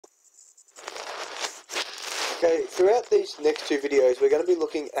Okay, throughout these next two videos we're going to be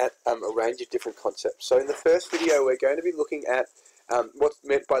looking at a range of different concepts. So in the first video we're going to be looking at what's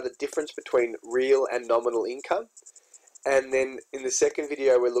meant by the difference between real and nominal income. And then in the second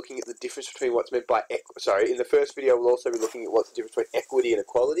video we're looking at the difference between what's meant by in the first video we'll also be looking at what's the difference between equity and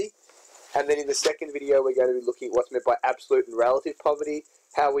equality. And then in the second video we're going to be looking at what's meant by absolute and relative poverty,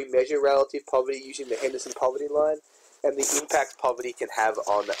 how we measure relative poverty using the Henderson poverty line, and the impact poverty can have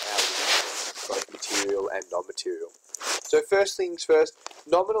on our living, both material and non-material. So first things first,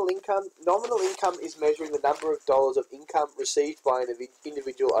 nominal income. Nominal income is measuring the number of dollars of income received by an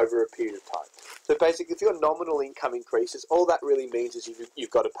individual over a period of time. So basically, if your nominal income increases, all that really means is you've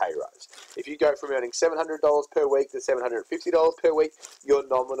got a pay rise. If you go from earning $700 per week to $750 per week, your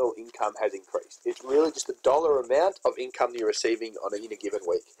nominal income has increased. It's really just the dollar amount of income you're receiving in a given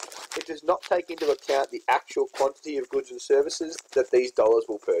week. It does not take into account the actual quantity of goods and services that these dollars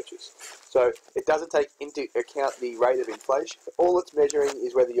will purchase. So it doesn't take into account the rate of inflation. All it's measuring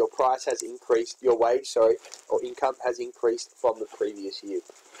is whether your price has increased, your wage, or income has increased from the previous year.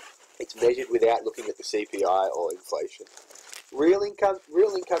 It's measured without looking at the CPI or inflation. Real income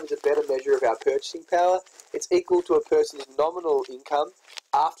is a better measure of our purchasing power. It's equal to a person's nominal income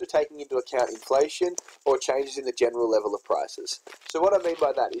after taking into account inflation or changes in the general level of prices. So what I mean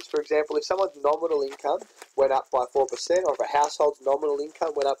by that is, for example, if someone's nominal income went up by 4%, or if a household's nominal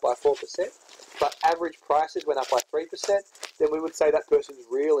income went up by 4%, but average prices went up by 3%, then we would say that person's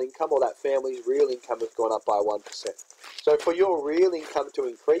real income, or that family's real income, has gone up by 1%. So for your real income to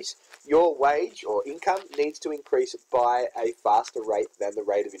increase, your wage or income needs to increase by a faster rate than the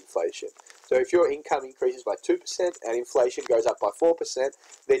rate of inflation. So if your income increases by 2% and inflation goes up by 4%,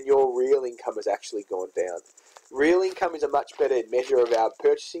 then your real income has actually gone down. Real income is a much better measure of our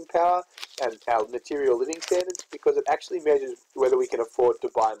purchasing power and our material living standards, because it actually measures whether we can afford to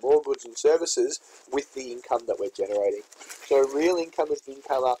buy more goods and services with the income that we're generating. So real income is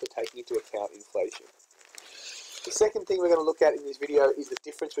income after taking into account inflation. The second thing we're going to look at in this video is the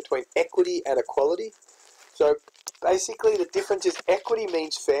difference between equity and equality. So basically the difference is equity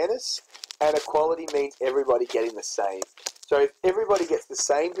means fairness and equality means everybody getting the same. So if everybody gets the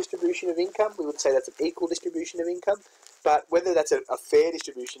same distribution of income, we would say that's an equal distribution of income, but whether that's a fair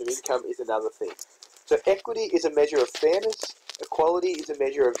distribution of income is another thing. So equity is a measure of fairness, equality is a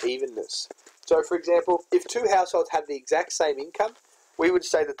measure of evenness. So for example, if two households had the exact same income, we would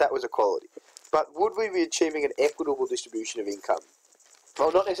say that that was equality. But would we be achieving an equitable distribution of income?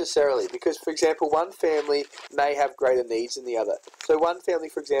 Well, not necessarily, because, for example, one family may have greater needs than the other. So one family,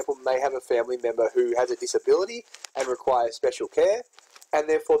 for example, may have a family member who has a disability and requires special care, and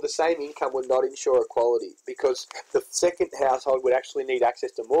therefore the same income would not ensure equality, because the second household would actually need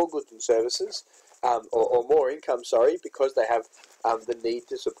access to more goods and services, or more income, because they have the need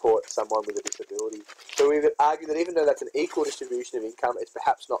to support someone with a disability. So we would argue that even though that's an equal distribution of income, it's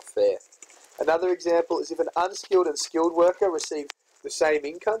perhaps not fair. Another example is if an unskilled and skilled worker receive the same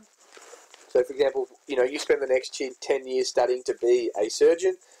income. So for example, you spend the next 10 years studying to be a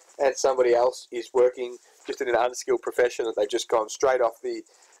surgeon, and somebody else is working just in an unskilled profession that they've just gone straight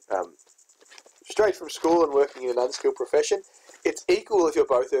from school and working in an unskilled profession. It's equal if you're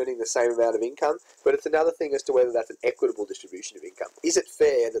both earning the same amount of income, but it's another thing as to whether that's an equitable distribution of income. Is it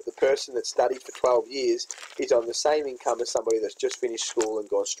fair that the person that studied for 12 years is on the same income as somebody that's just finished school and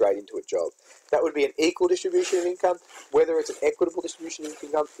gone straight into a job? That would be an equal distribution of income. Whether it's an equitable distribution of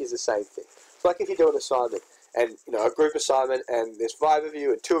income is the same thing. It's like if you do an assignment, and a group assignment, and there's 5 of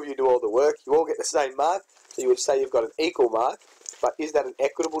you, and 2 of you do all the work, you all get the same mark, so you would say you've got an equal mark. But is that an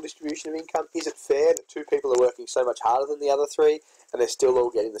equitable distribution of income? Is it fair that 2 people are working so much harder than the other 3 and they're still all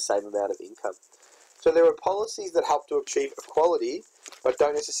getting the same amount of income? So there are policies that help to achieve equality but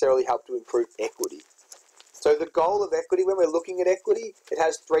don't necessarily help to improve equity. So the goal of equity, when we're looking at equity, it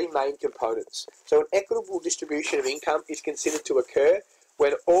has 3 main components. So an equitable distribution of income is considered to occur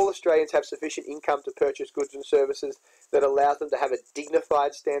when all Australians have sufficient income to purchase goods and services that allows them to have a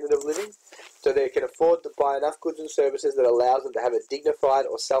dignified standard of living. So they can afford to buy enough goods and services that allows them to have a dignified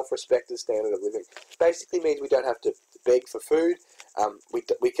or self-respected standard of living. Basically means we don't have to beg for food.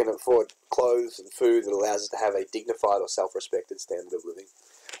 We can afford clothes and food that allows us to have a dignified or self-respected standard of living.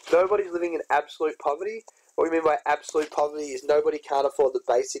 Nobody's living in absolute poverty. What we mean by absolute poverty is nobody can't afford the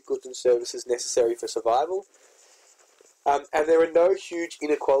basic goods and services necessary for survival. And there are no huge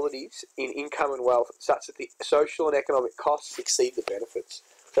inequalities in income and wealth such that the social and economic costs exceed the benefits.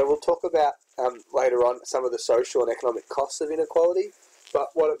 So we'll talk about later on some of the social and economic costs of inequality, but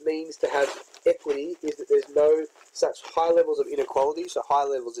what it means to have equity is that there's no such high levels of inequality, so high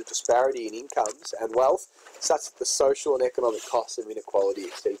levels of disparity in incomes and wealth, such that the social and economic costs of inequality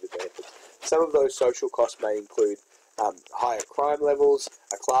exceed the benefits. some of those social costs may include higher crime levels,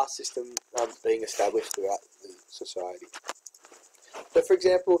 a class system being established throughout the society. So, for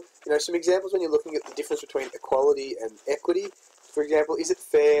example, some examples when you're looking at the difference between equality and equity. For example, is it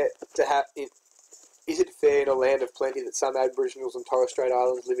fair in a land of plenty that some Aboriginals and Torres Strait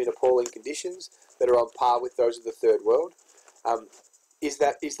Islanders live in appalling conditions that are on par with those of the Third World? Is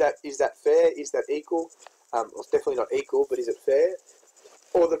that fair? Is that equal? Well, it's definitely not equal, but is it fair?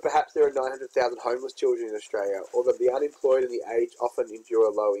 Or that perhaps there are 900,000 homeless children in Australia, or that the unemployed and the aged often endure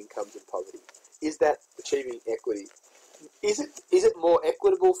low incomes and poverty. Is that achieving equity? Is it more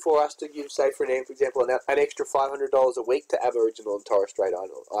equitable for us to give, say, for example, an extra $500 a week to Aboriginal and Torres Strait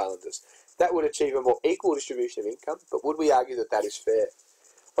Islanders? That would achieve a more equal distribution of income, but would we argue that that is fair?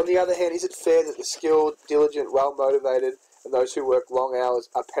 On the other hand, is it fair that the skilled, diligent, well-motivated, and those who work long hours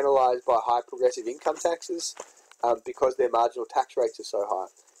are penalised by high progressive income taxes because their marginal tax rates are so high?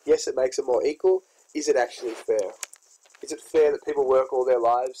 Yes, it makes it more equal. Is it actually fair? Is it fair that people work all their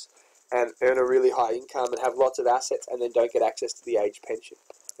lives and earn a really high income and have lots of assets and then don't get access to the age pension?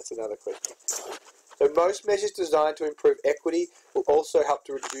 That's another question. So most measures designed to improve equity will also help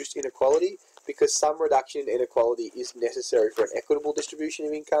to reduce inequality because some reduction in inequality is necessary for an equitable distribution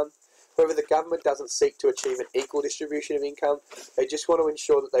of income. However, the government doesn't seek to achieve an equal distribution of income. They just want to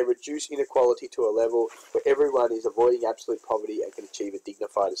ensure that they reduce inequality to a level where everyone is avoiding absolute poverty and can achieve a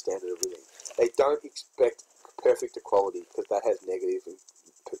dignified standard of living. They don't expect perfect equality because that has negative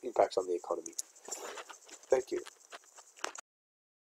impacts on the economy. Thank you.